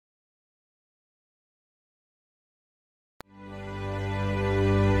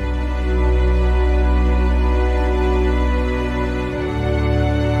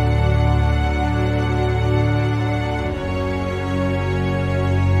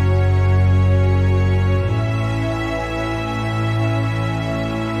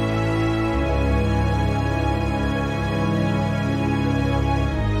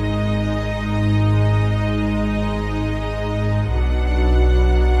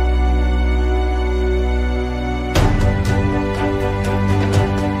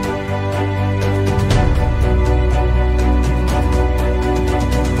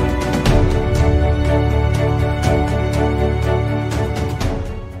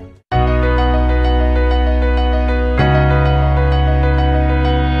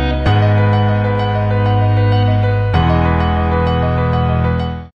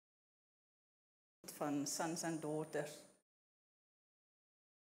broeders.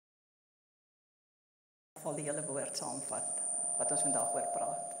 Val die hele woord saamvat wat ons vandag oor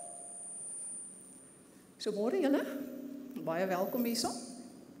praat. So môre julle, baie welkom hierso.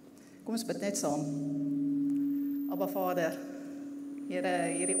 Kom ons bid net saam. Aba Vader,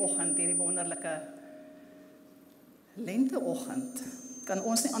 Here, hierdie oggend, hierdie wonderlike lenteoggend, kan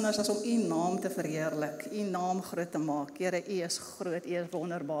ons nie anders as om U naam te verheerlik, U naam groot te maak. Here, U is groot, U is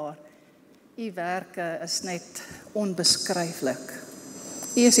wonderbaar. U werke is net onbeskryflik.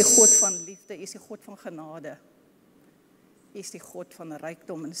 U is die God van liefde, U is die God van genade. U is die God van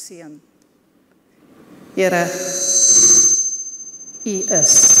rykdom en seën. Here, U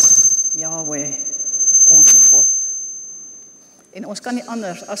is Yahweh, ons God. En ons kan nie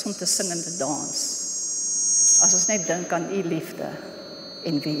anders as om te sing en te dans, as ons net dink aan U liefde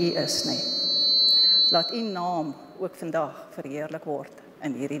en wie U is nie. Laat U naam ook vandag verheerlik word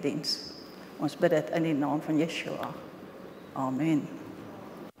in hierdie diens. Ons bid dit in die naam van Yeshua. Amen.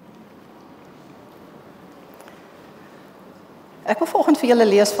 Ek wil vanoggend vir julle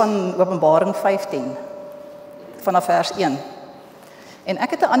lees van Openbaring 15, vanaf vers 1. En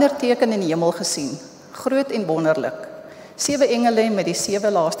ek het 'n ander teken in die hemel gesien, groot en wonderlik. 7 engele met die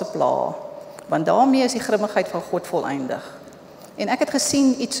 7 laaste plaae, want daarmee is die grimmigheid van God volëindig. En ek het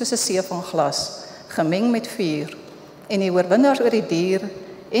gesien iets soos 'n see van glas, gemeng met vuur, en die oorwinnaars oor die dier,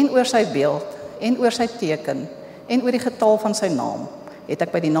 en oor sy beeld, en oor sy teken, en oor die getal van sy naam, het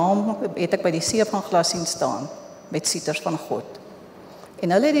ek by die see van glas sien staan, met sieters van God.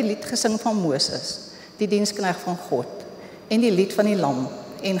 En hulle het die lied gesing van Moses, die diensknegt van God, en die lied van die Lam,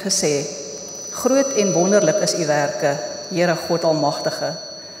 en gesê, groot en wonderlik is U werke, Here God Almagtige,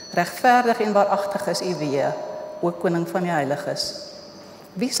 regverdig en waaragtig is U weë, o Koning van die heiliges.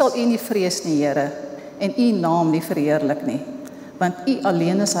 Wie sal U nie vrees nie, Here, en U naam nie verheerlik nie, want U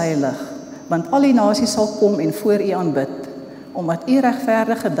alleen is heilig, want al die nasies sal kom en voor U aanbid, omdat U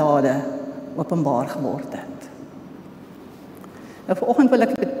regverdige dade openbaar geword het. Nou vanoggend wil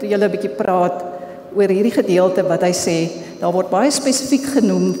ek met julle 'n bietjie praat oor hierdie gedeelte wat hy sê, daar word baie spesifiek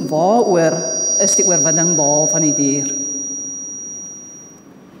genoem waaroor is die oorwinning behaal van die dier.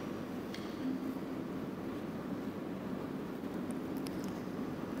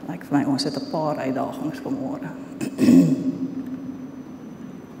 Lyk vir my ons het 'n paar uitdagings vanmôre.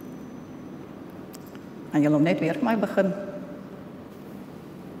 En julle net weer vir my begin.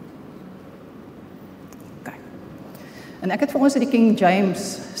 En ek het vir ons die King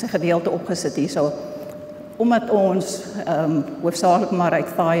James se gedeelte opgesit hierso, omdat ons hoofsaaklik maar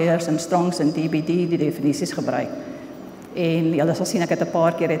uit Thayers en Strongs en DBD die definisies gebruik. En julle sal sien ek het 'n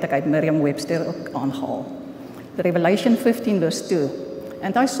paar keer het ek uit Merriam-Webster ook aangehaal. Revelation 15 verse 2.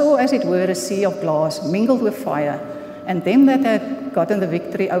 And I saw as it were a sea of glass mingled with fire, and them that had gotten the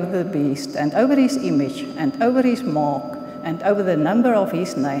victory over the beast, and over his image, and over his mark, and over the number of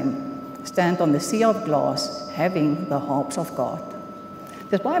his name, stand on the sea of glass, having the harps of God.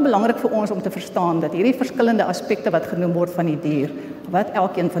 Dit is baie belangrik vir ons om te verstaan dat hierdie verskillende aspekte wat genoem word van die dier, wat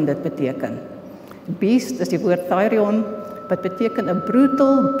elkeen van dit beteken. Beast is die woord Thyrion, wat beteken a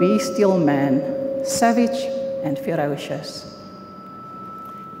brutal, bestial man, savage and ferocious.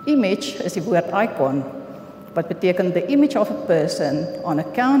 Image is die woord icon, wat beteken the image of a person on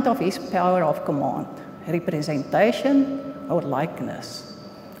account of his power of command, representation or likeness.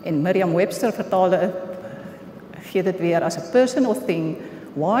 En Merriam-Webster vertaal gee dit weer as a person or thing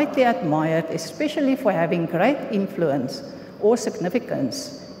widely admired, especially for having great influence or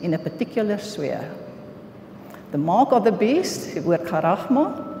significance in a particular sphere. The mark of the beast, die woord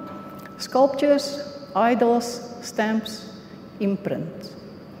charagma, sculptures, idols, stamps, imprints.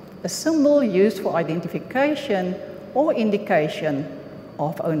 A symbol used for identification or indication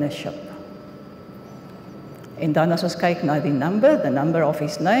of ownership. En dan as ons kyk na die number, the number of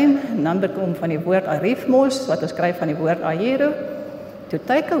his name, number kom van die woord arithmos, wat ons skryf van die woord aiero, to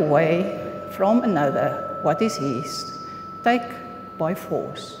take away from another what is his, take by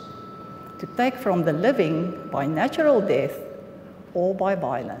force, to take from the living by natural death or by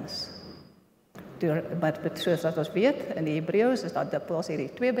violence. Maar soos wat ons weet, in die Hebreëus is dat dikwels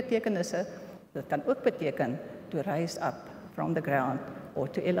hierdie 2 betekenisse, dit kan ook beteken to raise up from the ground or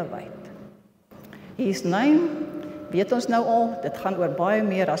to elevate. His name, weet ons nou al, dit gaan oor baie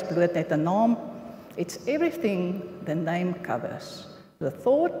meer as bloot net 'n naam. It's everything the name covers. The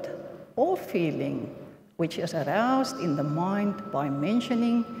thought or feeling which is aroused in the mind by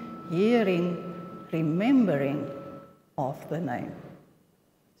mentioning, hearing, remembering of the name.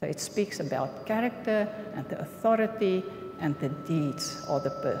 So it speaks about character and the authority and the deeds of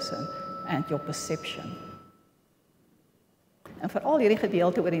the person and your perception. En veral hierdie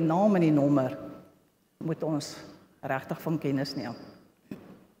gedeelte oor die naam en die nommer moet ons regtig van kennis neem.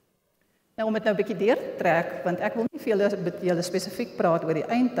 Nou om dit nou 'n bietjie deur te trek, want ek wil nie vir julle spesifiek praat oor die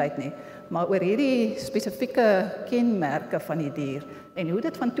eindtyd nie, maar oor hierdie spesifieke kenmerke van die dier en hoe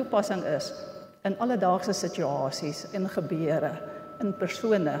dit van toepassing is in alledaagse situasies, in gebeure, in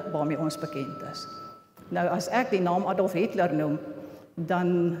persone waarmee ons bekend is. Nou as ek die naam Adolf Hitler noem,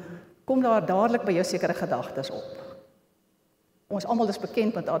 dan kom daar dadelik by jou sekere gedagtes op. Ons almal is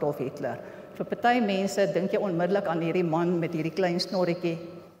bekend met Adolf Hitler. Vir party mense dink jy onmiddellik aan hierdie man met hierdie klein snorretjie.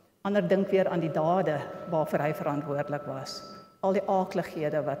 Ander dink weer aan die dade waarvoor hy verantwoordelik was. Al die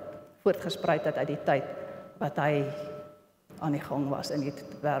aaklighede wat voortgespruit het uit die tyd wat hy aan die gang was in die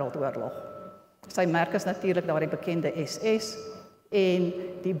wêreldoorlog. Sy merk is natuurlik daardie bekende SS en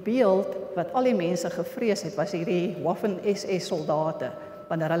die beeld wat al die mense gevrees het was hierdie Waffen-SS soldate.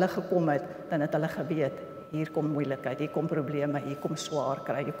 Wanneer hulle gekom het, dan het hulle geweet, hier kom moeilikheid, hier kom probleme, hier kom swaar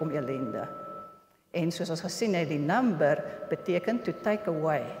kry, hier kom ellende. En soos ons gesien het, die number beteken to take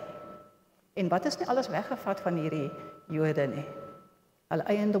away. En wat is nie alles weggevat van hierdie Jode nie? Hulle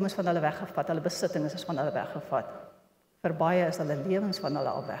eiendom is van hulle weggevat, hulle besittings is van hulle weggevat. Vir baie is hulle lewens van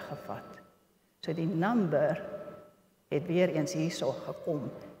hulle al weggevat. So die number het weer eens hierso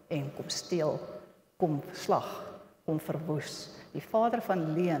gekom en kom steel, kom slag, kom verwoes. Die vader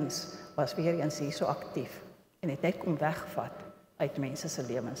van leuns was weer eens hierso aktief en het net kom wegvat uit mense se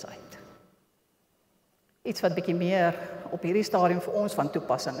lewens uit. Iets wat bietjie meer op hierdie stadium vir ons van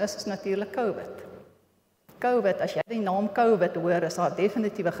toepassing is natuurlik COVID. COVID, as jy die naam COVID hoor, is daar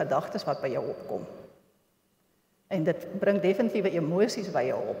definitiewe gedagtes wat by jou opkom. En dit bring definitiewe emosies by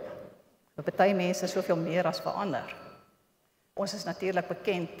jou op. Vir party mense soveel meer as vir ander. Ons is natuurlik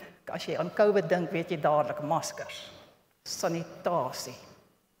bekend, as jy aan COVID dink, weet jy dadelik maskers, sanitasie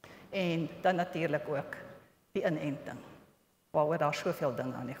en dan natuurlik ook die inenting, waaroor daar soveel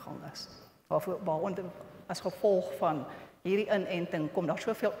dinge aan die gang is. Waaronder as gevolg van hierdie inenting kom daar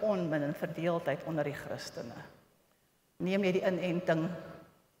soveel onmin en verdeeldheid onder die Christene. Neem jy die inenting,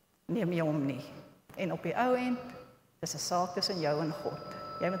 neem jy hom nie. En op die ou end, dis 'n saak tussen jou en God.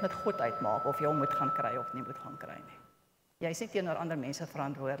 Jy moet met God uitmaak of jy hom moet gaan kry of nie moet gaan kry nie. Jy is nie teenoor ander mense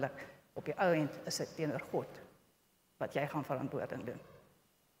verantwoordelik. Op die ou end is dit teenoor God wat jy gaan verantwoording doen.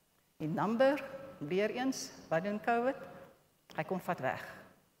 Die number, weer eens, wat doen COVID? Hy kom vat weg.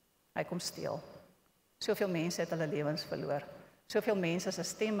 Hy kom steel. Soveel mense het hulle lewens verloor. Soveel mense se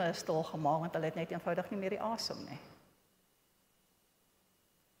stemme is stil gemaak want hulle het net eenvoudig nie meer die asem nie.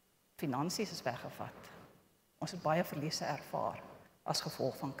 Finansies is weggevat. Ons het baie verliese ervaar as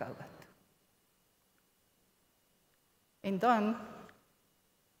gevolg van COVID. En dan,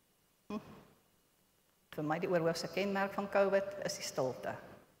 vir my die oorhoofse kenmerk van COVID is die stilte.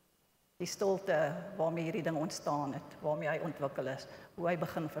 Die stilte waarmee hierdie ding ontstaan het, waarmee hy ontwikkel is, hoe hy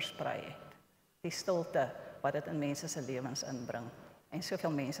begin versprei het. Die stilte wat dit in mense se lewens inbring. En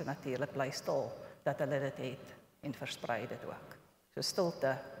soveel mense natuurlik bly stil dat hulle dit het en versprei dit ook. So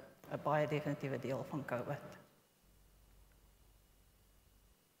stilte, 'n baie definitiewe deel van COVID.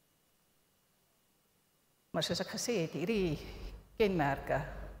 Maar soos ek gesê het, hierdie kenmerke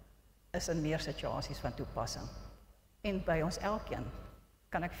is in meer situasies van toepassing. En by ons elkeen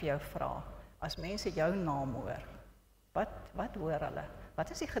kan ek vir jou vra, as mense jou naam hoor, wat hoor hulle?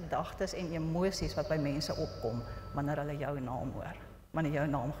 Wat is die gedagtes en emosies wat by mense opkom wanneer hulle jou naam hoor, wanneer jou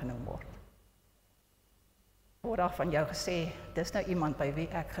naam genoem word? Word daar van jou gesê, dis nou iemand by wie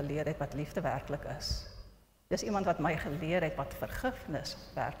ek geleer het wat liefde werklik is. Dis iemand wat my geleer het wat vergifnis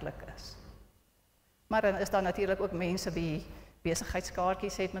werklik is. Maar dan is daar natuurlik ook mense wie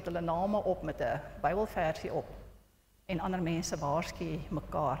besigheidskaartjies het met hulle name op, met 'n Bybelversie op. En ander mense waarsku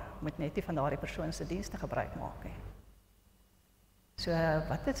mekaar, moet net nie van daardie persoon se dienste gebruik maak nie. So,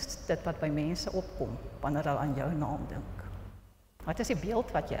 wat is dit wat by mense opkom, wanneer hulle aan jou naam dink? Wat is die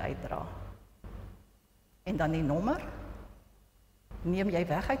beeld wat jy uitdra? En dan die nommer, neem jy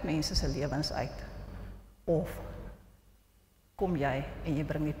weg uit mense se lewens uit? Of kom jy en jy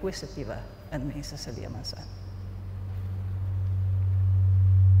bring die positiewe in mense se lewens in?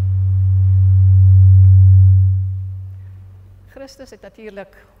 Christus het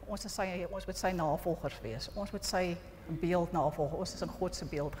natuurlik, ons moet sy navolgers wees. Ons moet sy beeld navolg. Ons is in God se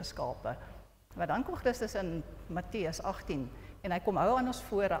beeld geskape. Maar dan kom Christus in Matteus 18 en hy kom hou aan ons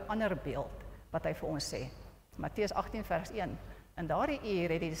voor 'n ander beeld wat hy vir ons sê. Matteus 18 vers 1. In daardie uur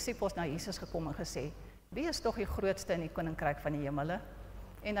het die disippels na Jesus gekom en gesê: "Wie is tog die grootste in die koninkryk van die hemele?"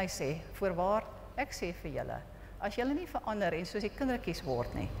 En hy sê: "Voorwaar, ek sê vir julle, as julle nie verander en soos die kindertjies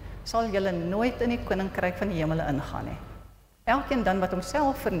word nie, sal julle nooit in die koninkryk van die hemele ingaan nie. Elkeen dan wat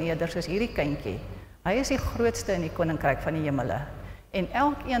homself verneder soos hierdie kindjie, hy is die grootste in die koninkryk van die hemele. En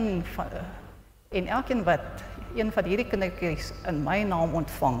elkeen wat een van hierdie kindertjies in my naam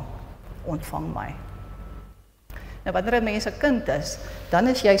ontvang my. Nou, wanneer 'n mens 'n kind is, dan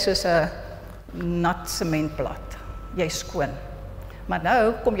is jy soos 'n nat sementplat. Jy is skoon. Maar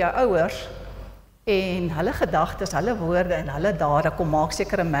nou kom jou ouers en hulle gedagtes, hulle woorde en hulle dade kom maak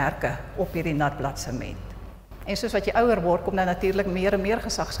sekere merke op hierdie nat blad sement. En soos wat jy ouer word, kom daar natuurlik meer en meer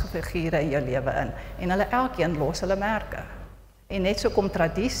gesagsfigure in jou lewe in. En hulle elkeen los hulle merke. En net so kom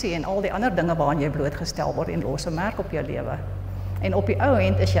tradisie en al die ander dinge waaraan jy blootgestel word en los 'n merk op jou lewe. En op die ou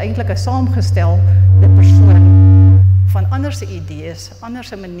end is jy eintlik 'n saamgestelde persoon van ander se idees, ander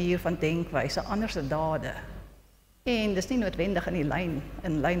se manier van denkwyse, ander se dade. En dis nie noodwendig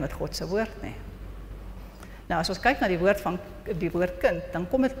in lyn met God se woord nie. Nou as ons kyk na die woord kind, dan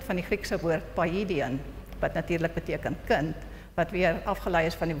kom dit van die Griekse woord paidion, wat natuurlik beteken kind, wat weer afgelei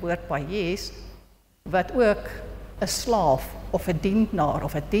is van die woord paies, wat ook 'n slaaf of 'n dienaar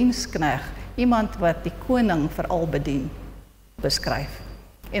of 'n dienskneg, iemand wat die koning veral bedien, beskryf.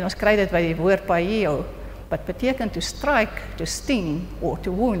 En ons kry dit by die woord paio, wat beteken to strike, to sting or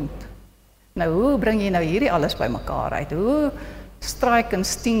to wound. Nou hoe bring jy nou hierdie alles bymekaar uit? Hoe strike en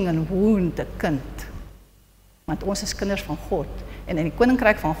sting en wound 'n kind? Want ons is kinders van God. En in die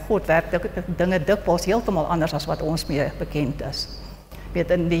koninkryk van God werk dinge dikwels heeltemal anders as wat ons mee bekend is. Weet,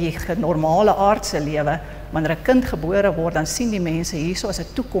 in die normale aardse lewe, wanneer 'n kind gebore word, dan sien die mense hierso is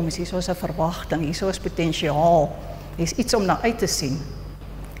 'n toekoms, hierso is 'n verwagting, hierso is potensiaal, hier's iets om na uit te sien.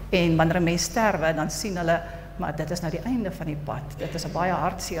 En wanneer 'n mens sterwe, dan sien hulle, maar dit is nou die einde van die pad. Dit is 'n baie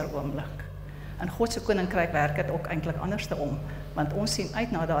hartseer oomblik. In God se koninkryk werk dit ook eintlik andersom, want ons sien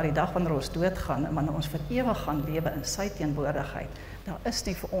uit na daardie dag wanneer ons doodgaan en wanneer ons vir ewig gaan lewe in sy teenwoordigheid. Daar is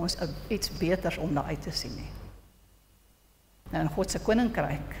nie vir ons iets beters om na uit te sien nie. Nou in God se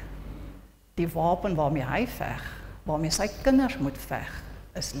koninkryk, die wapen waarmee hy veg, waarmee sy kinders moet veg,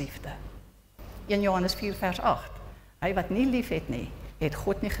 is liefde. 1 Johannes 4 vers 8. Hy wat nie lief het nie, het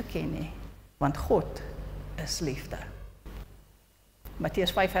God nie geken nie, want God is liefde.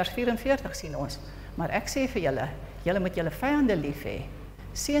 Matteus 5 vers 44 sien ons, maar ek sê vir julle, julle moet julle vyande lief hê,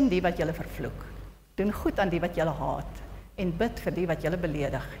 seën die wat julle vervloek, doen goed aan die wat julle haat, en bid vir die wat julle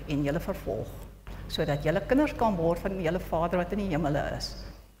beledig en julle vervolg, sodat julle kinders kan word van julle Vader wat in die hemele is.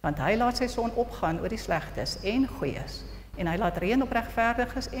 Want hy laat sy son opgaan oor die slegtes en goeies, en hy laat reën op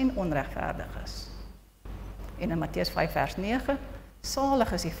regverdiges en onregverdiges. En in Matteus 5 vers 9,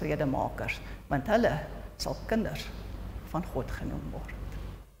 salig is die vredemakers, want hulle sal kinders van God genoem word.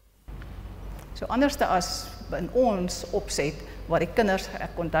 So anderste as in ons opset, waar die kinders,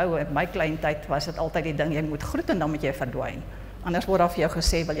 ek onthou in my klein tyd was dit altyd die ding, jy moet groet en dan moet jy verdwyn. Anders word daar vir jou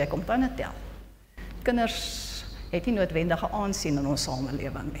gesê, wil jy kom tande tel. Kinders het nie noodwendige aansien in ons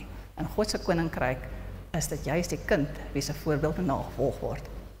samelewing nie. In God se koninkryk is dit juist die kind wie se voorbeeld en nagevolg word.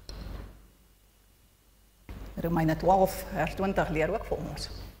 Romeine 12 vers 20 leer ook vir ons.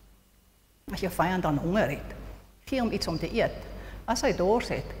 As jou vyand dan honger het, gee hom iets om te eet. As hy dors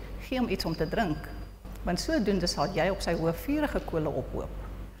het, gee hom iets om te drink. Want sodoende sal jy op sy hoë vurige kole ophoop.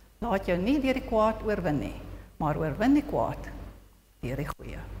 Laat jou nie deur die kwaad oorwin nie, maar oorwin die kwaad deur die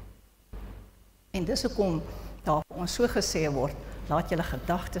goeie. En dis hoekom daar vir ons so gesê word, laat julle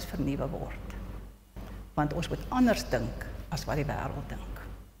gedagtes vernuwe word. Want ons moet anders dink as wat die wêreld dink.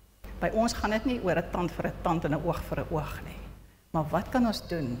 By ons gaan dit nie oor 'n tand vir 'n tand en 'n oog vir 'n oog nie. Maar wat kan ons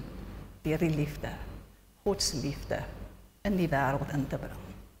doen deur die liefde, God se liefde, in die wêreld in te bring?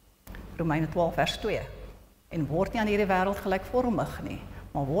 Romeine 12 vers 2. En word nie aan hierdie wêreld gelykvormig nie,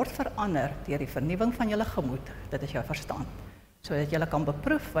 maar word verander deur die vernuwing van julle gemoed, dit is jou verstand, sodat julle kan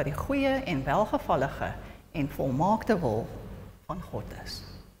beproef wat die goeie en welgevallige en volmaakte wil van God is.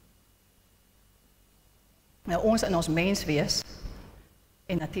 Nou ons in ons menswees,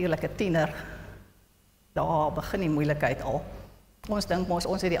 en natuurlik 'n tiener, daar begin die moeilikheid al. Ons dink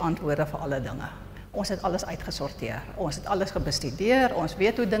ons het die antwoorde vir alle dinge. Ons het alles uitgesorteer, ons het alles gebestudeer, ons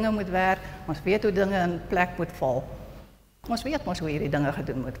weet hoe dinge moet werk, ons weet hoe dinge in plek moet val. Ons weet mos hoe hierdie dinge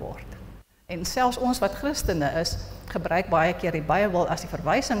gedoen moet word. En selfs ons wat Christene is, gebruik baie keer die Bybel as die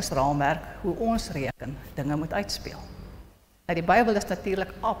verwysingsraamwerk hoe ons reken, dinge moet uitspeel. Nou die Bybel is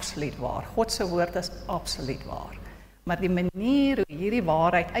natuurlik absoluut waar, God se woord is absoluut waar. Maar die manier hoe hierdie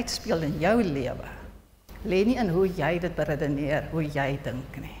waarheid uitspeel in jou lewe, lê nie in hoe jy dit beredeneer, hoe jy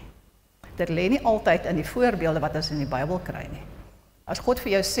dink nie. Dit lê nie altyd in die voorbeelde wat ons in die Bybel kry nie. As God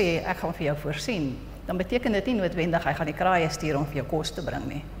vir jou sê, ek gaan vir jou voorsien, dan beteken dit nie noodwendig hy gaan die kraaie stuur om vir jou kos te bring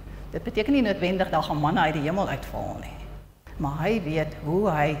nie. Dit beteken nie noodwendig dat gaan manna uit die hemel uitval nie. Maar hy weet hoe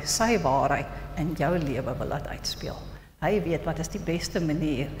hy sy waarheid in jou lewe wil laat uitspeel. Hy weet wat is die beste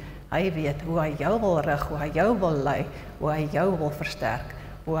manier. Hy weet hoe hy jou wil rig, hoe hy jou wil lei, hoe hy jou wil versterk,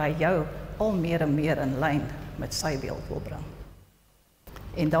 hoe hy jou al meer en meer in lyn met sy beeld wil bring.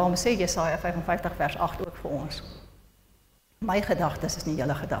 En daarom sê Jesaja 55 vers 8 ook vir ons, my gedagtes is nie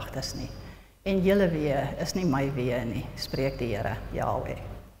julle gedagtes nie, en julle weë is nie my weë nie, spreek die Here, Jahweh.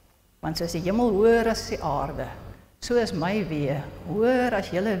 Want soos die hemel hoër as die aarde, so is my weë hoër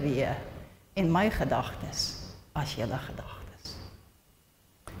as julle weë, en my gedagtes as julle gedagtes.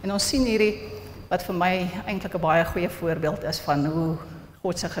 En ons sien hierdie, wat vir my eintlik 'n baie goeie voorbeeld is van hoe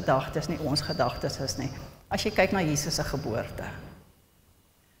God se gedagtes nie ons gedagtes is nie. As jy kyk na Jesus se geboorte.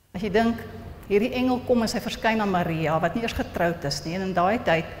 As jy dink, hierdie engel kom en sy verskyn aan Maria, wat nie eers getroud is nie, en in daai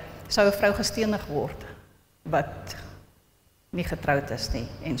tyd sou 'n vrou gestenig word, wat nie getroud is nie,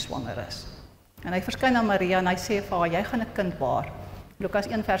 en swanger is. En hy verskyn aan Maria, en hy sê vir haar, jy gaan 'n kind baar, Lukas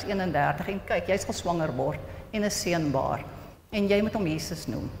 1 vers 31, en kyk, jy sal swanger word, en 'n seun baar, en jy moet hom Jesus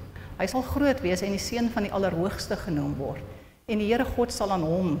noem. Hy sal groot wees, en die seun van die Allerhoogste genoem word, en die Here God sal aan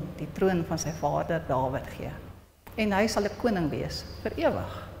hom die troon van sy vader Dawid gee, en hy sal 'n koning wees, vir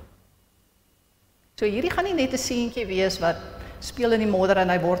ewig. So hierdie gaan nie net 'n seentjie wees wat speel in die modder en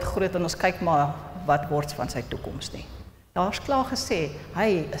hy word groot en ons kyk maar wat word van sy toekoms nie. Daar's klaar gesê,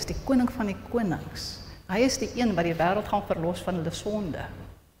 hy is die koning van die konings. Hy is die een wat die wêreld gaan verlos van hulle sonde.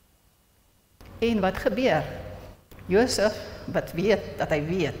 En wat gebeur? Josef, wat weet dat hy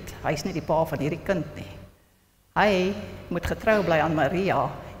weet, hy is nie die pa van hierdie kind nie. Hy moet getrou bly aan Maria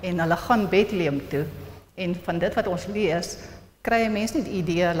en hulle gaan Bethlehem toe. En van dit wat ons lees, kry mense nie die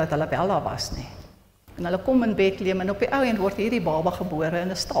idee dat hulle wel daar was nie. En hulle kom in Bethlehem en op die ou end word hierdie baba gebore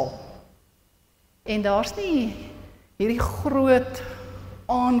in 'n stal. En daar's nie hierdie groot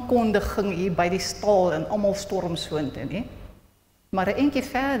aankondiging hier by die stal en almal storm soontoe nie. Maar 'n entjie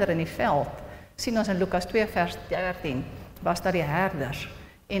verder in die veld, sien ons in Lukas 2 vers 13, was daar die herders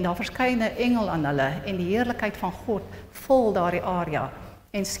en daar verskyn 'n engel aan hulle en die heerlikheid van God vul daardie area.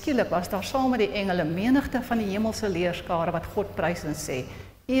 En skielik was daar saam met die engele menigte van die hemelse leerskare wat God prys en sê: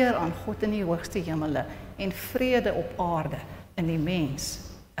 Eer aan God in die hoogste hemele en vrede op aarde in die mens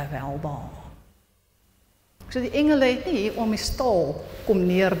 'n welbehae. So die engele het nie om die stal kom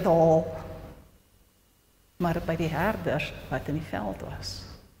neerdaal, maar by die herders wat in die veld was.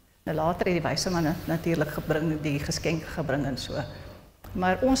 Nou later het die wyse manne natuurlik gebring, die geskenke gebring en so.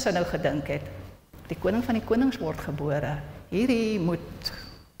 Maar ons sou nou gedink het, die koning van die konings word gebore. Hierdie moet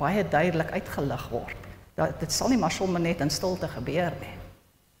baie duidelik uitgelig word. Dit sal nie maar sommer net in stilte gebeur nie.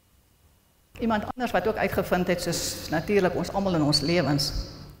 Iemand anders wat ook uitgevind het, soos natuurlik ons almal in ons lewens,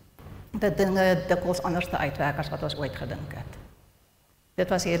 dat dinge dikwels anders te uitwerk as wat ons ooit gedink het. Dit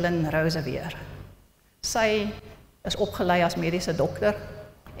was Helen Roseveare. Sy is opgelei as mediese dokter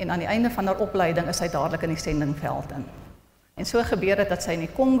en aan die einde van haar opleiding is sy dadelik in die sendingveld in. En so gebeur dit dat sy in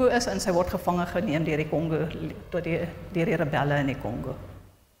die Kongo is en sy word gevange geneem deur die Kongo, deur die rebelle in die Kongo.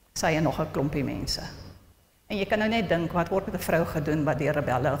 Sy en nog 'n klompie mense. En jy kan nou net dink, wat word met 'n vrou gedoen wat deur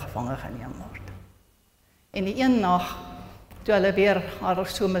rebelle gevange geneem word. En die een nag, toe hulle weer haar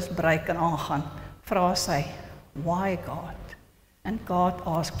so misbruik en aangaan, vra sy, "Why God?" And God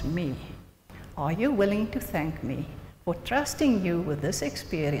asked me, "Are you willing to thank me for trusting you with this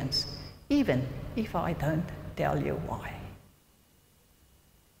experience, even if I don't tell you why?"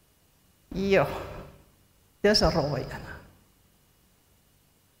 Ja, dis 'n rooi een.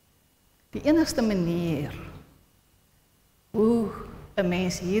 Die enigste manier hoe 'n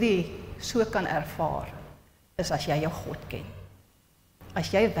mens hierdie so kan ervaar, is as jy jou God ken.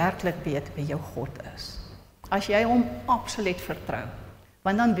 As jy werklik weet wie jou God is. As jy hom absoluut vertrou.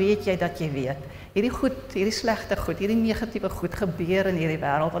 Want dan weet jy dat jy weet, hierdie slegte goed, hierdie negatiewe goed gebeur in hierdie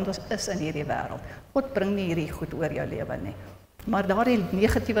wêreld, want ons is in hierdie wêreld. God bring nie hierdie goed oor jou lewe nie. Maar daardie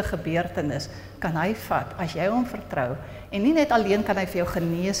negatiewe gebeurtenis kan hy vat as jy hom vertrou. En nie net alleen kan hy vir jou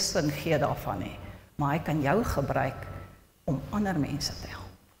genesing gee daarvan nie, maar hy kan jou gebruik om ander mense te help.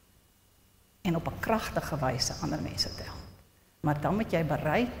 En op 'n kragtige wyse ander mense te help. Maar dan moet jy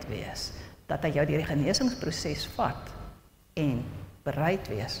bereid wees dat hy jou deur die genesingsproses vat en bereid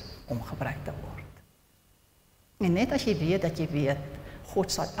wees om gebruik te word. En net as jy weet dat jy weet,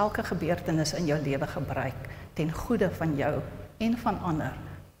 God sal elke gebeurtenis in jou lewe gebruik ten goeie van jou en van ander,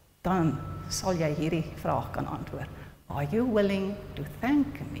 dan sal jy hierdie vraag kan antwoord. Are you willing to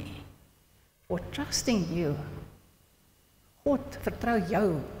thank me for trusting you? God vertrou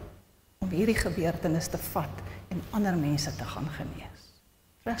jou om hierdie gebeurtenis te vat en ander mense te gaan genees.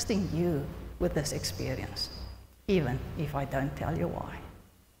 Trusting you with this experience, even if I don't tell you why.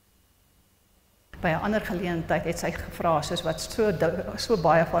 By 'n ander geleentheid het sy gevra, soos wat so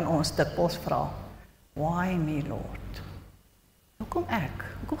baie van ons dikwels vra, why me, Lord? Hoekom ek?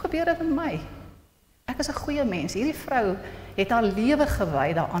 Hoekom gebeur dit met my? Ek is 'n goeie mens. Hierdie vrou het haar lewe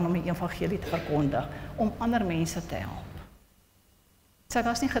gewy daaraan om die evangelie te verkondig, om ander mense te help. Sy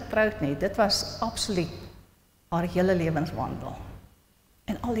was nie getroud nie, dit was absoluut haar hele lewenswandel.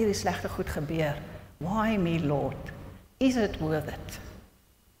 En al hierdie slegte goed gebeur. Why me, Lord? Is it worth it?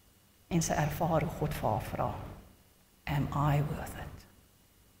 En sy ervaar hoe God vir haar vra. Am I worth it?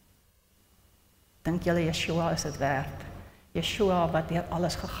 Dink julle Yeshua is dit werd? Yeshua wat deur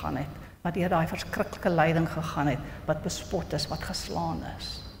alles gegaan het, wat deur daai verskriklike lyding gegaan het, wat bespot is, wat geslaan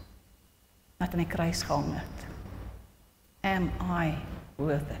is, wat aan die kruis gehang het. Am I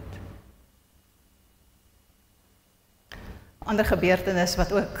worth it? Ander gebeurtenis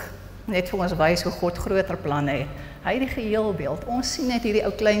wat ook net vir ons wys hoe God groter planne het. Hy het die geheelbeeld. Ons sien net hierdie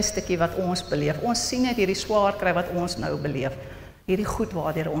ou klein stukkie wat ons beleef. Ons sien net hierdie swaar kry wat ons nou beleef. Hierdie goed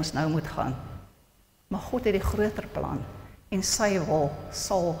waardeur ons nou moet gaan. Maar God het die groter plan en sy wil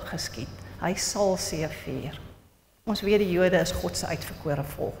sal geskied. Hy sal seëvier. Ons weet die Jode is God se uitverkore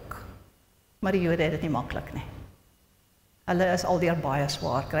volk. Maar die Jode het dit nie maklik nie. Hulle is aldeer baie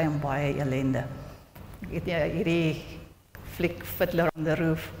swaar kry en baie elende. Ek weet nie, hierdie fliek Fiddler on the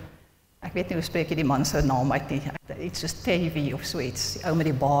Roof. Ek weet nie hoe spreek jy die man se naam uit nie. Iets soos Tavy of so iets. Die ou met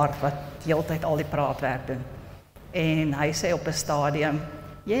die baard wat die hele tyd al die praatwerk doen. En hy sê op 'n stadium,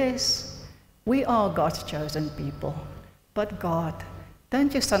 "Yes, we are God's chosen people. But God,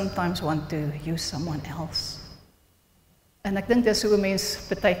 don't you sometimes want to use someone else?" En ek dink dis hoe 'n mens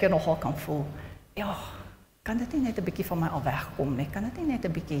baie keer nogal kan voel. Ja, kan dit nie net 'n bietjie van my al wegkom nie? Kan dit nie net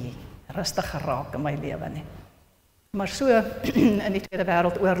 'n bietjie rustiger raak in my lewe nie? Maar so in die Tweede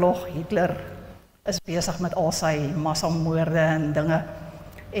Wêreldoorlog, Hitler is besig met al sy massamoorde en dinge.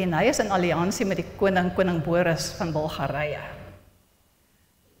 En hy is in alliansie met die koning Boris van Bulgarië.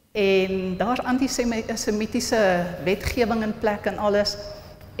 En daar's antisemitiese wetgewing in plek en alles.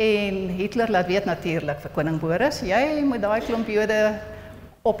 En Hitler laat weet natuurlik vir koning Boris, jy moet daai klomp Jode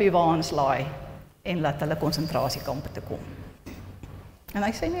op die waans laai en laat hulle konsentrasiekampe toe kom. En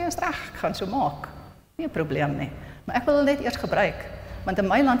hy sê nee, is reg, ek gaan so maak. Nie 'n probleem nie. Maar ek wil hulle net eers gebruik, want in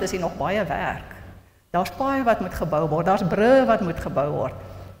my land is hier nog baie werk. Daar's paaie wat moet gebou word, daar's brûe wat moet gebou word.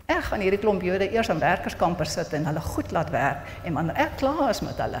 Ek gaan hierdie klomp Jode eers in werkerskampe sit en hulle goed laat werk, en wanneer ek klaar is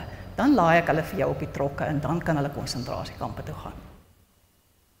met hulle, dan laai ek hulle vir jou op die trokke en dan kan hulle konsentrasiekampe toe gaan.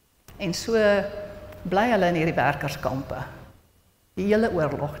 En so bly hulle in hierdie werkerskampe, die hele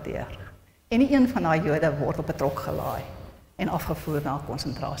oorlog deur. En nie een van daai Jode word op 'n trok gelaai en afgevoer na 'n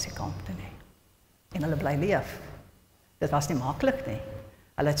konsentrasiekamp toe nie. En hulle bly leef. Dit was nie maklik nie.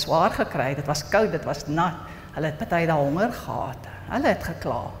 Hulle het swaar gekry, dit was koud, dit was nat. Hulle het baie dae honger gehad. Hulle het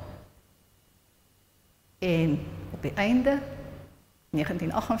gekla. En op die einde,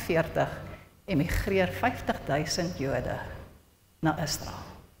 1948, emigreer 50.000 Jode na Israel.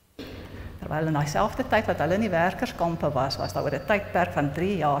 Terwyl in dieselfde tyd wat hulle in die werkerskampe was daar oor 'n tydperk van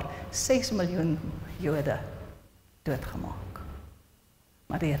 3 jaar 6 miljoen Jode doodgemaak.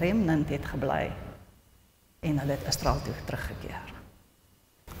 Maar die remnant het gebly en hulle het Israel toe teruggekeer.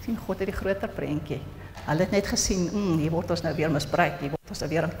 Sien, God het die groter prentjie. Hulle het net gesien, hier word ons nou weer misbruik, hier word ons nou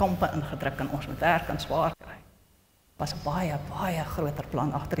weer in kampe ingedruk en ons moet werk en swaar kry. Was 'n baie, baie groter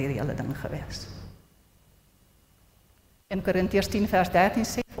plan agter hierdie hele ding gewees. In Korintiërs 10 vers 13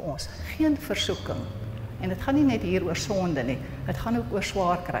 sê vir ons, geen versoeking, en dit gaan nie net hier oor sonde nie, dit gaan ook oor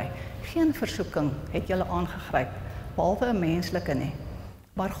swaar kry. Geen versoeking het julle aangegryp, behalwe 'n menslike nie.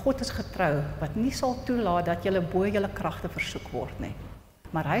 Maar God is getrou, wat nie sal toelaat dat julle bo julle kragte versoek word nie.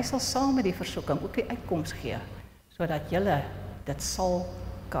 Maar hy sal saam met die versoeking ook die uitkoms gee, sodat julle dit sal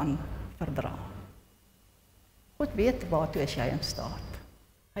kan verdra. God weet waartoe is jy in staat.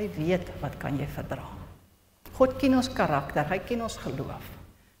 Hy weet wat kan jy verdra. God ken ons karakter, hy ken ons geloof.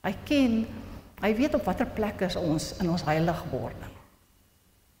 Hy weet op watter plek is ons in ons heiligwording.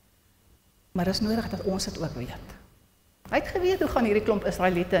 Maar dit is nodig dat ons dit ook weet. Hy het geweet hoe gaan hierdie klomp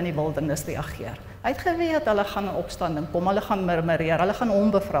Israeliete in die wildernis reageer. Hy het geweet hulle gaan in opstanding kom, hulle gaan murmureer, hulle gaan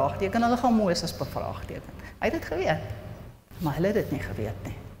hom bevraagteken, hulle gaan Moses bevraagteken. Hy het dit geweet, maar hulle het dit nie geweet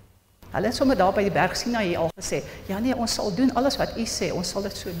nie. Hulle het sommer daar by die berg Sinaï al gesê, ja nee, ons sal doen alles wat u sê, ons sal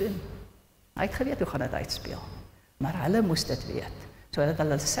dit so doen. Hy het geweet hoe gaan dit uitspeel, maar hulle moes dit weet, sodat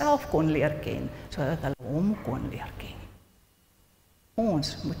hulle self kon leer ken, sodat hulle hom kon leer ken.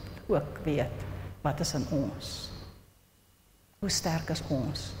 Ons moet ook weet, wat is in ons? Hoe sterk is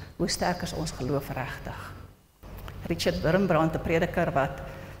ons? Hoe sterk is ons geloof regtig? Richard Wurmbrand, 'n prediker wat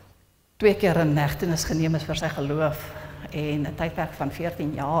 2 keer in hegtenis geneem is vir sy geloof en 'n tydperk van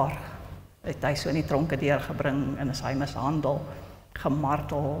 14 jaar het hy so in die tronke deurgebring en is hy mishandel,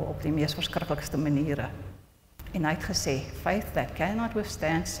 gemartel op die mees verskriklikste maniere. En hy het gesê, faith that cannot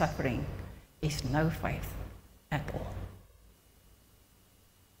withstand suffering is no faith at all.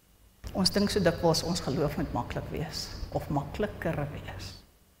 Ons dink so dikwels ons geloof moet maklik wees, of makliker wees.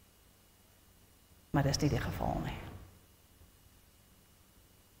 Maar dis nie die geval nie.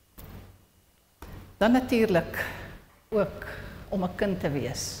 Dan natuurlik ook om 'n kind te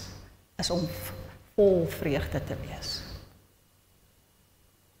wees, is om vol vreugde te wees.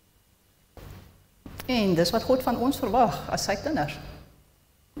 En dis wat God van ons verwag as sy kinders,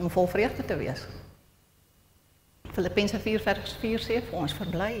 om vol vreugde te wees. Filippense 4 vers 4 sê vir ons,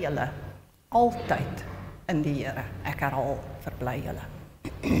 verbly julle altyd in die Here. Ek herhaal, verbly julle.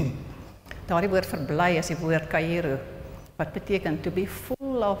 Daardie woord verbly is die woord kairo, wat beteken to be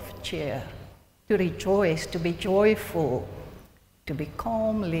full of cheer, to rejoice, to be joyful, to be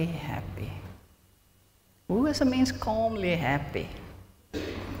calmly happy. Hoe is 'n mens calmly happy?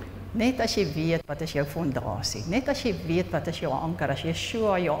 Net as jy weet wat is jou fondasie, net as jy weet wat is jou anker, as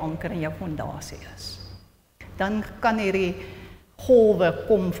Yeshua jou anker en jou fondasie is, dan kan hierdie golwe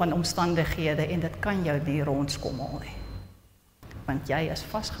kom van omstandighede en dit kan jou nie rondskommel nie. Want jy is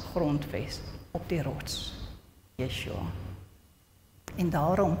vasgegrondves op die rots, Yeshua. En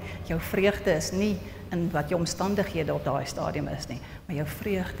daarom, jou vreugde is nie in wat jou omstandighede op daai stadium is nie, maar jou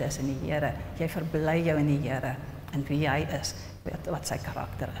vreugde is in die Here. Jy verbly jou in die Here, in wie hy is, wat sy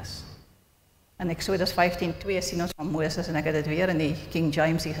karakter is. In Exodus 15:2 sien ons van Moses, en ek het dit weer in die King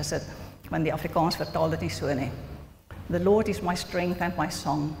James hier gesit, want die Afrikaans vertaal dit nie so nie. The Lord is my strength and my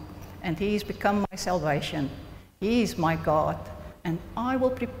song, and he has become my salvation. He is my God, and I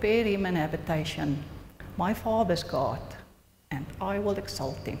will prepare him an habitation, my father's God, and I will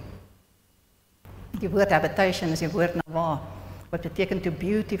exalt him. Die woord habitation is die woord nawa, wat beteken to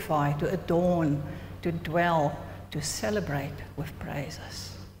beautify, to adorn, to dwell, to celebrate with praises.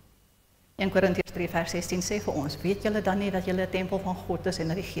 1 Korintiërs 3 vers 16 sê vir ons, weet julle dan nie dat julle 'n tempel van God is en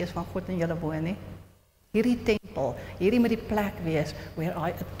dat die Gees van God in julle woon nie? Hierdie tempel, hierdie moet die plek wees where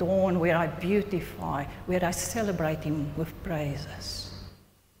I adorn, where I beautify, where I celebrate him with praises.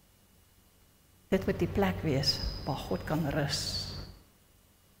 Dit moet die plek wees waar God kan rus,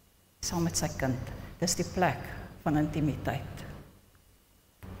 saam met sy kind. Dis die plek van intimiteit.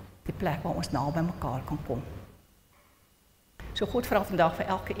 Die plek waar ons naby mekaar kan kom. So God vra vandag vir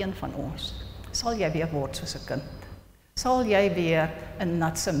elke een van ons, sal jy weer word soos 'n kind? Sal jy weer 'n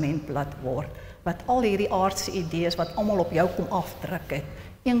nat sementblad word, wat al hierdie aardse idees wat almal op jou kom afdruk het,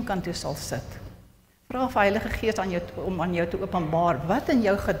 eenkant toe sal sit? Vra vir Heilige Gees om aan jou te openbaar, wat in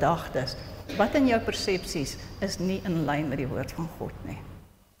jou gedagtes, wat in jou persepsies is nie in lyn met die woord van God nie.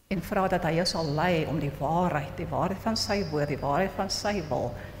 En vra dat hy jou sal lei om die waarheid van sy woord, die waarheid van sy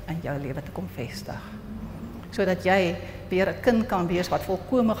wil in jou lewe te kom vestig. Sodat jy weer 'n kind kan wees wat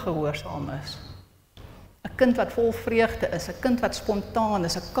volkome gehoorsaam is. 'n Kind wat vol vreugde is, 'n kind wat spontaan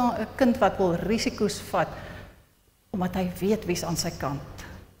is, 'n kind wat wil risiko's vat, omdat hy weet wie's aan sy kant.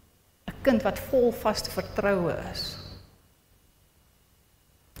 'n Kind wat vol vaste vertroue is.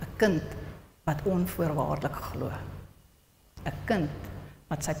 'n Kind wat onvoorwaardelik glo. 'n Kind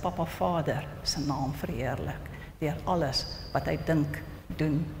wat sy Papa Vader se naam verheerlik deur alles wat hy dink,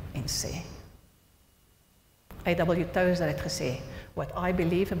 doen en sê. A.W. Tozer het gesê, what I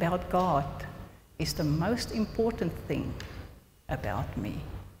believe about God is the most important thing about me.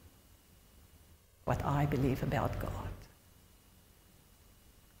 What I believe about God.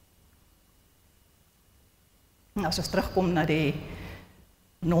 As ons terugkom na die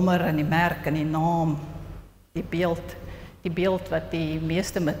nommer en die merk en die naam, die beeld wat die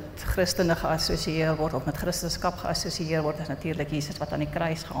meeste met Christene geassosieer word, of met Christendom geassosieer word, is natuurlik Jesus wat aan die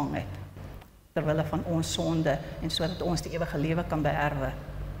kruis gehang het, terwille van ons sonde, en sodat ons die ewige lewe kan beerwe.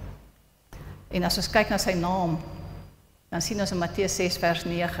 En as ons kyk na sy naam, dan sien ons in Matteus 6 vers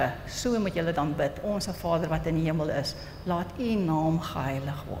 9, so moet julle dan bid, onse Vader wat in die hemel is, laat u naam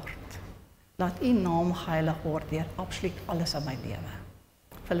geheilig word. Laat u naam geheilig word deur absoluut alles in my lewe.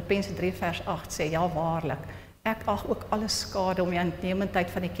 Filippense 3 vers 8 sê, ja waarlik, ek ag ook alles skade om die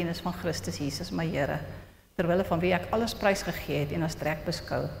aannemendheid van die kennis van Christus Jesus my Here, terwille van wie ek alles prys gegee het en as trek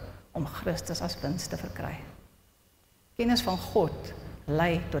beskou, om Christus as wins te verkry. Kennis van God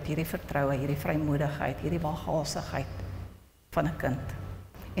lei tot hierdie vertroue, hierdie vrymoedigheid, hierdie waaghalsigheid van 'n kind.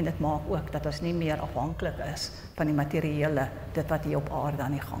 En dit maak ook dat ons nie meer afhanklik is van die materiële, dit wat hier op aarde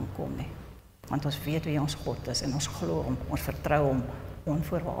aan die gang kom nie. Want ons weet wie ons God is en ons glo hom, ons vertrou hom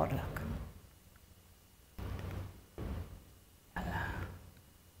onvoorwaardelik.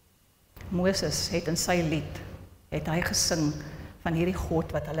 Moses het in sy lied, het hy gesing van hierdie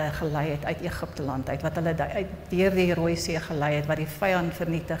God wat hulle gelei het uit Egipte land uit, wat hulle deur die Rooi See gelei het, wat die vyand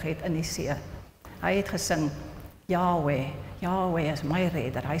vernietig het in die see. Hy het gesing, Yahweh is my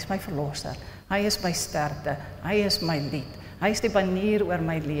redder, hy is my verlosser, hy is my sterkte, hy is my lied, hy is die banier oor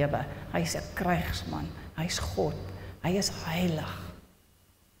my lewe, hy is 'n krygsman, hy is God, hy is heilig.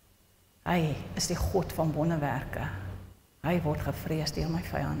 Hy is die God van wonderwerke. Hy word gevrees deur my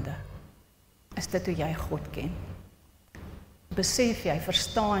vyande. Is dit hoe jy God ken? Besef jy,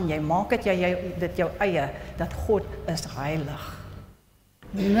 verstaan jy, maak dit jou eie, dat God is heilig.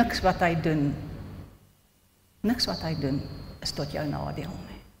 Niks wat hy doen is tot jou nadeel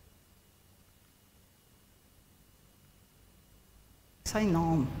nie. Sy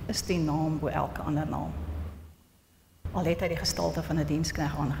naam is die naam bo elke ander naam. Al het hy die gestalte van 'n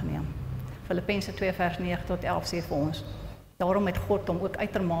diensknegt aangeneem. Filippense 2 vers 9 tot 11 sê vir ons, daarom het God hom ook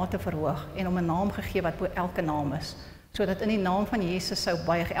uitermate verhoog en hom 'n naam gegee wat bo elke naam is, sodat in die naam van Jesus sou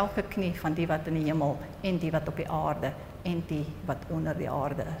buig elke knie van die wat in die hemel en die wat op die aarde en die wat onder die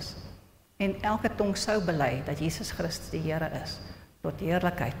aarde is. En elke tong sou bely dat Jesus Christus die Here is, tot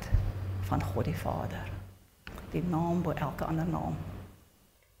heerlikheid van God die Vader. Die naam bo elke ander naam.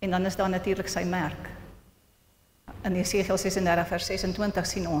 En dan is daar natuurlik sy merk. In Jesegiel 36 vers 26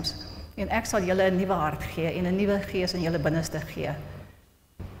 sien ons, en ek sal julle 'n nuwe hart gee en 'n nuwe gees in julle binneste gee.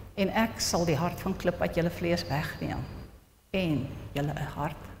 En ek sal die hart van klip uit julle vlees wegneem en julle 'n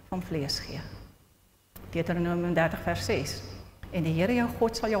hart van vlees gee. Deuteronomium 30 vers 6. En die Here jou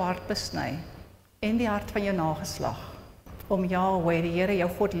God sal jou hart besny en die hart van jou nageslag, om Yahweh, die Here jou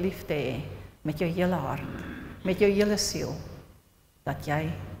God lief te hê met jou hele hart, met jou hele siel, dat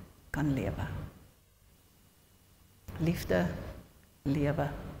jy kan lewe. Liefde, lewe.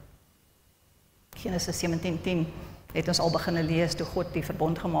 Genesis 17:10 het ons al begin lees toe God die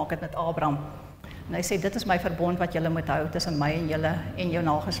verbond gemaak het met Abraham. En hy sê, dit is my verbond wat julle moet hou tussen my en julle en jou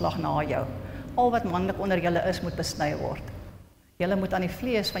nageslag na jou. Al wat manlik onder julle is, moet besny word. Julle moet aan die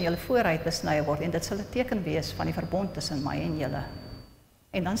vlees van julle vooruit besny word en dit sal 'n teken wees van die verbond tussen my en julle.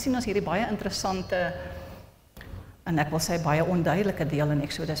 En dan sien ons hierdie baie interessante, en ek wil sê baie onduidelike deel in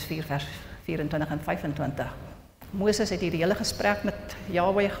Exodus 4 vers 24 en 25. Moses het hierdie hele gesprek met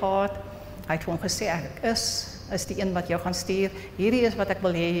Yahweh gehad. Hy het vir hom gesê, ek is die een wat jou gaan stuur. Hierdie is wat ek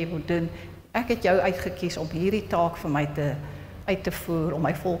wil hê jy moet doen. Ek het jou uitgekies om hierdie taak vir my uit te voer, om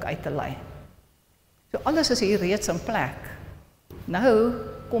my volk uit te lei. So alles is hier reeds in plek. Nou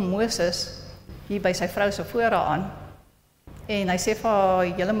kom Moses hier by sy vrou se voor aan en hy sê vir haar,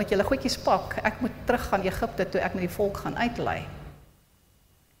 julle moet julle goedjies pak, ek moet terug gaan Egipte toe ek met die volk gaan uitlei.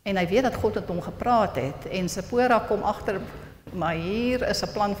 En hy weet dat God met hom gepraat het en Sipora kom agter, maar hier is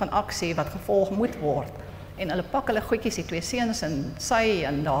 'n plan van aksie wat gevolg moet word. En hulle pak hulle goedjies, die 2 seuns en sy,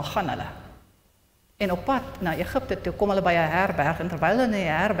 en daar gaan hulle. En op pad na Egipte toe kom hulle by 'n herberg en terwyl hulle in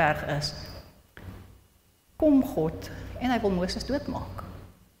die herberg is, kom God en hy wil Moses doodmaak.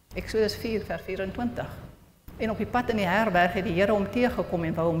 Exodus 4 vers 24. En op die pad in die herberg het die Here hom teëgekom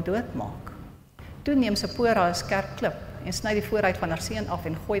en wou hom doodmaak. Toe neem Sipora 'n skerp klip en sny die vooruit van haar seun af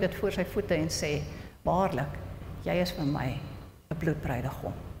en gooi dit voor sy voete en sê, waarlik, jy is vir my 'n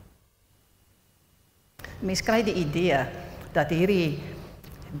bloedbruidegom. Mens kry die idee dat hierdie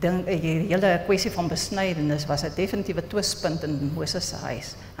hele kwessie van besnydenis was 'n definitiewe twispunt in Moses se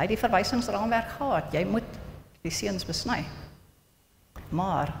huis. Hy het die verwysingsraamwerk gehad, jy moet die seuns besny.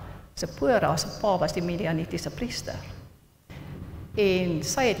 Maar Sipora se pa was die Midianitiese priester. En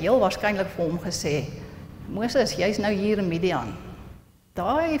sy het heel waarskynlik vir hom gesê, Moses, jy's nou hier in Midian.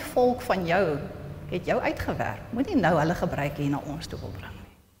 Daai volk van jou het jou uitgewerk. Moenie nou hulle gebruik hier na ons toe wil bring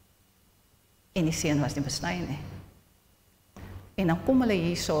nie. En die seun was nie besny nie. En dan kom hulle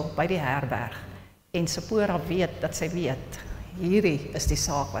hierso by die herberg en Sipora weet dat sy weet, hierdie is die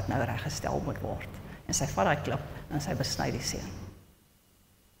saak wat nou reggestel moet word. En sy vat daai klip en sy besny die seun.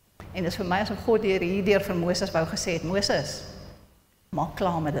 En dis vir my asof God hierdeur vir Moses wou gesê het, Moses, maak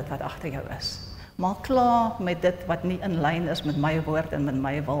klaar met dit wat agter jou is. Maak klaar met dit wat nie in lyn is met my woord en met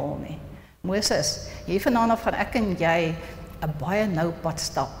my wil nie. Moses, hier vanaand af gaan ek en jy 'n baie nou pad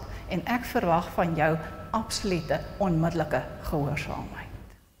stap en ek verwag van jou absolute onmiddellike gehoorsaamheid.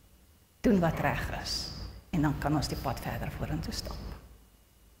 Doen wat reg is en dan kan ons die pad verder vorentoe stap.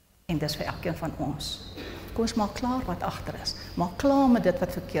 En dis vir elkeen van ons. Kom ons maak klaar wat agter is. Maak klaar met dit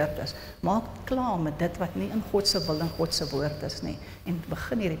wat verkeerd is. Maak klaar met dit wat nie in God se wil en God se woord is nie. En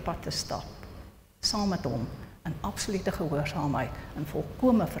begin hierdie pad te stap. Saam met hom in absolute gehoorsaamheid en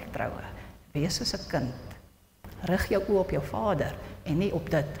volkome vertroue. Wees soos 'n kind. Rig jou oë op jou Vader en nie op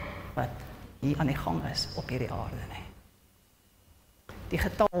dit wat hier aan die gang is op hierdie aarde nie. Die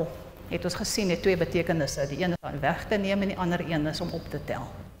getal het ons gesien het 2 betekenisse. Die een is om weg te neem en die ander een is om op te tel.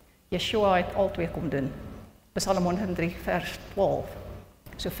 Yeshua het al 2 kom doen. Psalm 103 vers 12.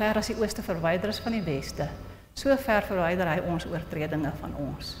 So ver as die ooste verwyder is van die weste, So ver verwyder hy ons oortredinge van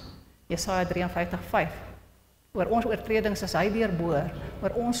ons. Jesaja 53:5. Oor ons oortredings is hy deurboor,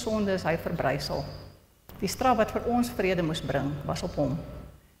 oor ons sonde is hy verbrysel. Die straf wat vir ons vrede moes bring, was op hom.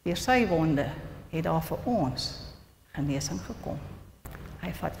 Deur sy wonde het daar vir ons genesing gekom.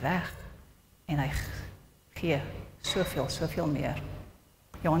 Hy vat weg en hy gee soveel meer.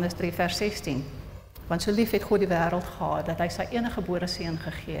 Johannes 3:16. Want so lief het God die wêreld gehad, dat hy sy enige gebore seun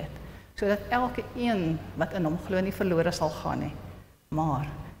gegee het, sodat elke een wat in hom glo nie verlore sal gaan nie, maar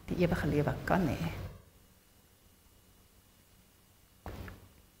die ewige lewe kan hê.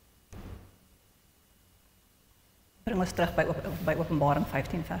 Bring ons terug by Openbaring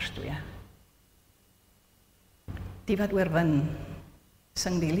 15 vers 2. Die wat oorwin,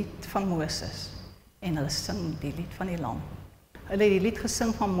 sing die lied van Moses en hulle sing die lied van die Lam. Hulle het die lied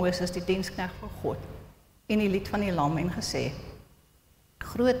gesing van Moses, die diensknegt van God, en die lied van die Lam en gesê: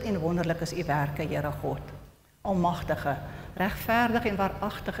 Groot en wonderlik is u werke, Here God, almagtige, regverdig en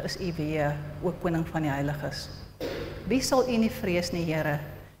waaragtig is u weë, o koning van die heiliges. Wie sal u nie vrees nie, Here,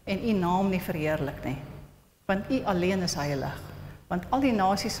 en u naam nie verheerlik nie? Want u alleen is heilig, want al die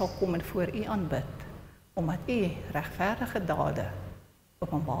nasies sal kom en voor u aanbid, omdat u regverdige dade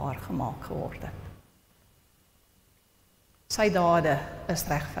openbaar gemaak geword het. Sy dade is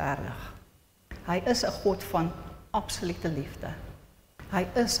regverdig. Hy is 'n God van absolute liefde. Hy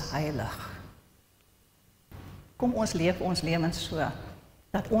is heilig. Kom ons leef ons lewens so,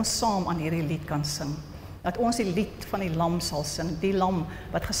 dat ons saam aan hierdie lied kan sing. Dat ons die lied van die Lam sal sing, die Lam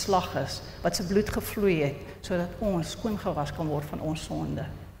wat geslag is, wat sy bloed gevloei het, sodat ons skoongewas kan word van ons sonde.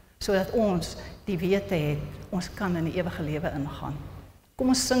 Sodat ons die wete het, ons kan in die ewige lewe ingaan. Kom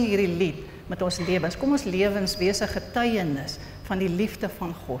ons sing hierdie lied met ons lewens. Kom ons lewens wees 'n getuienis van die liefde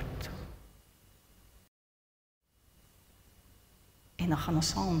van God. En dan gaan ons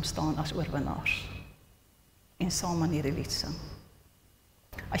saam staan as oorwinnaars en saam aan hierdie lied sing.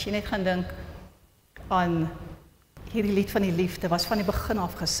 As jy net gaan dink aan hierdie lied van die liefde, was van die begin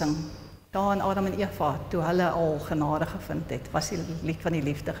af gesing. Daar aan Adam en Eva, toe hulle al genade gevind het, was die lied van die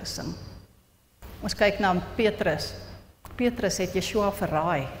liefde gesing. Ons kyk na Petrus. Petrus het Yeshua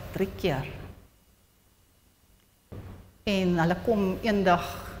verraai 3 keer. En hulle kom eendag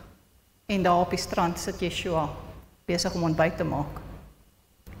en daar op die strand sit Yeshua besig om ontbyt te maak.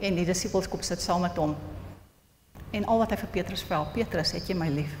 En die disippels kom sit saam met hom. En al wat hy vir Petrus vra, Petrus, het jy my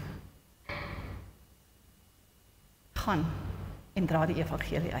lief? Gaan en dra die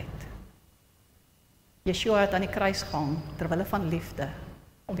evangelie uit. Yeshua het aan die kruis gehang terwille van liefde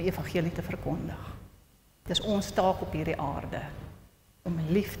om die evangelie te verkondig. Dit is ons taak op hierdie aarde om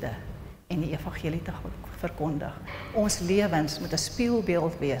liefde en die evangelie te verkondig. Ons lewens moet 'n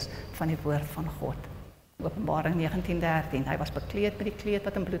spieelbeeld wees van die woord van God. Openbaring 19:13, hy was bekleed met die kleed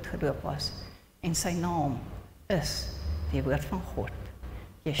wat in bloed gedoop was, en sy naam is die woord van God,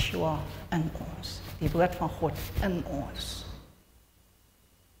 Yeshua in ons, die woord van God in ons.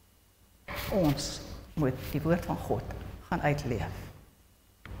 Ons moet die woord van God gaan uitleef,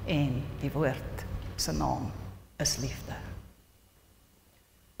 en die woord se naam is liefde.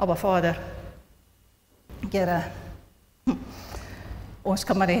 Aba Vader, Here, ons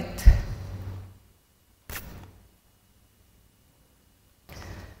kan maar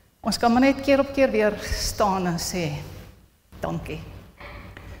net keer op keer weer staan en sê, dankie.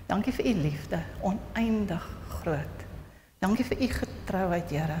 Dankie vir u liefde, oneindig groot. Dankie vir u getrouheid,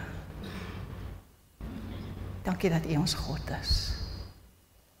 Here. Dankie dat u ons God is.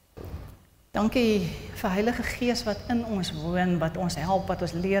 Dankie vir Heilige Gees wat in ons woon, wat ons help, wat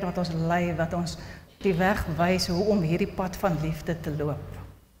ons leer, wat ons lei, wat ons die weg wys hoe om hierdie pad van liefde te loop.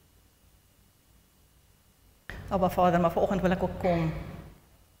 Aba Vader, maar vanoggend wil ek ook kom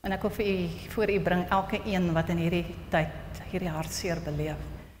en ek wil vir u voor u bring elke een wat in hierdie tyd hierdie hartseer beleef.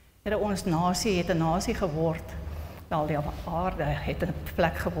 Here, ons nasie het 'n nasie geword, wel die aarde het 'n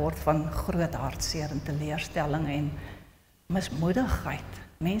plek geword van groot hartseer en teleurstelling en mismoedigheid.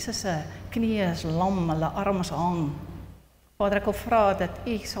 Mense se knieë is lam, hulle arms hang. Vader, ek wil vra dat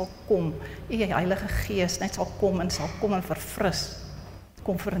u sal kom, u Heilige Gees net sal kom en verfris,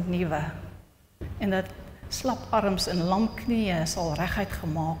 kom vernuwe. En dat slap arms en lam knieë sal reguit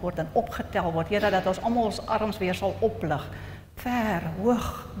gemaak word en opgetel word. Here, dat ons almal ons arms weer sal oplig, ver,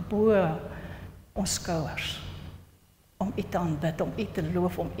 hoog, bo ons skouers, om u te aanbid, om u te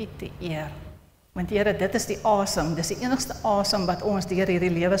loof, om u te eer. Want Here, dit is die asem, dis die enigste asem wat ons deur hierdie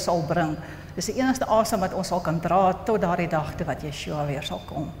lewe sal bring. Dis die enigste asem wat ons sal kan dra tot daardie dag toe wat Yeshua weer sal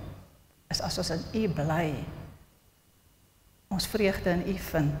kom. Is as ons in u bly, ons vreugde in u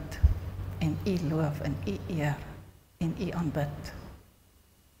vind, en u loof, en u eer, en u aanbid.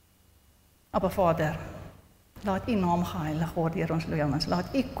 Aba Vader, Laat U naam geheilig word deur ons lewens.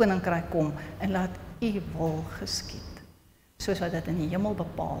 Laat U koninkryk kom en laat U wil geskied. Soos wat dit in die hemel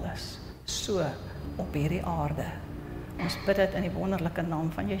bepaal is, so op hierdie aarde. Ons bid dit in die wonderlike naam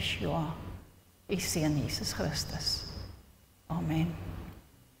van Yeshua, U Seun Jesus Christus. Amen.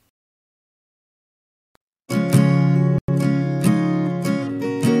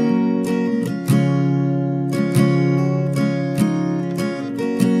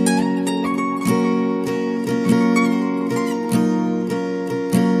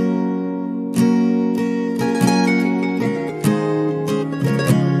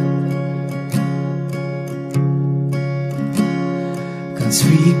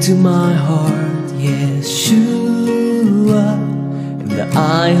 Speak to my heart, Yeshua, in the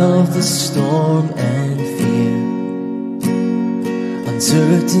eye of the storm and fear.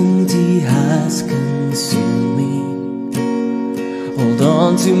 Uncertainty has consumed me. Hold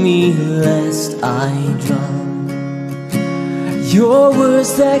on to me lest I drown. Your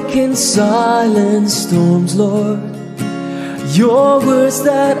words that can silence storms, Lord. Your words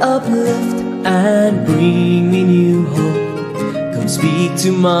that uplift and bring me new hope. Speak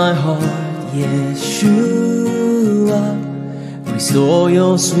to my heart, Yeshua. Restore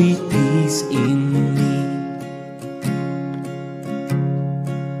your sweet peace in me.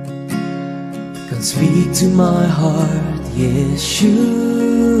 Come speak to my heart, Yeshua.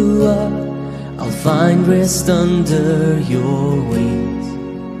 I'll find rest under your wings.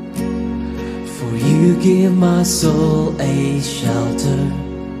 For you give my soul a shelter.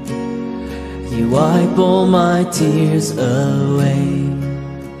 You wipe all my tears away.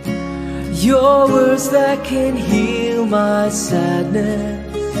 Your words that can heal my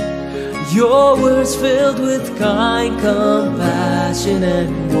sadness. Your words filled with kind compassion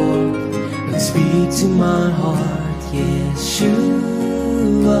and warmth. And speak to my heart, Yeshua.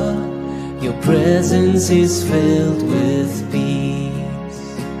 Your presence is filled with peace.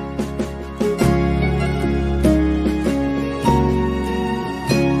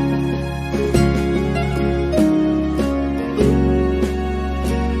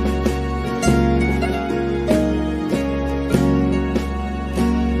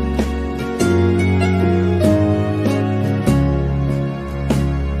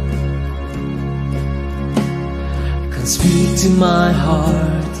 Speak to my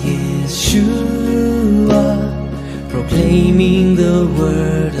heart, Yeshua, proclaiming the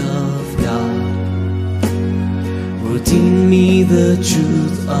word of God. Root in me the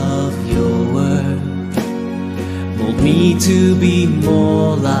truth of your word. Mold me to be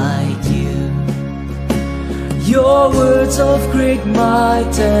more like you. Your words of great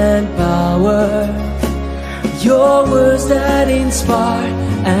might and power. Your words that inspire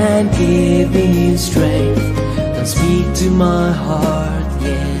and give me new strength. Speak to my heart,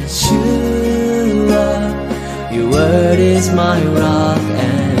 Yeshua. Your word is my rock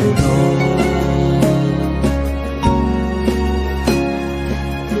and all.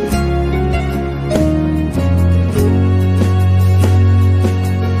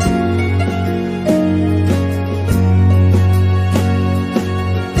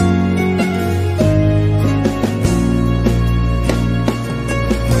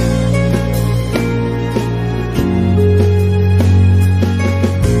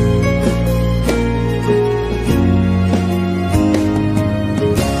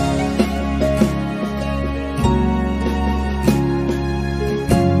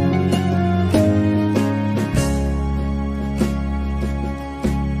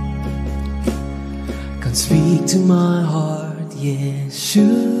 Speak to my heart,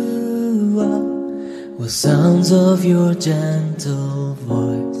 Yeshua, with sounds of your gentle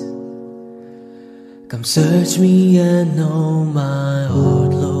voice. Come search me and know my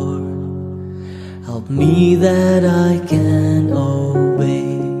heart, Lord. Help me that I can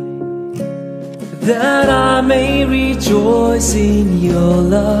obey, that I may rejoice in your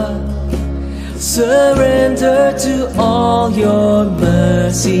love. Surrender to all your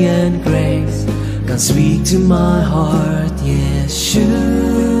mercy and grace. God, speak to my heart, Yeshua.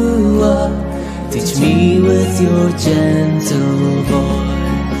 Teach me with your gentle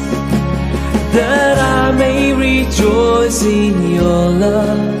voice, that I may rejoice in your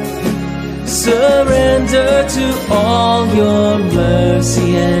love. Surrender to all your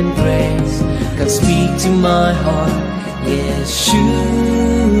mercy and grace. God, speak to my heart, Yeshua.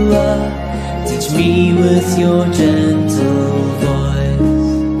 Teach me with your gentle voice.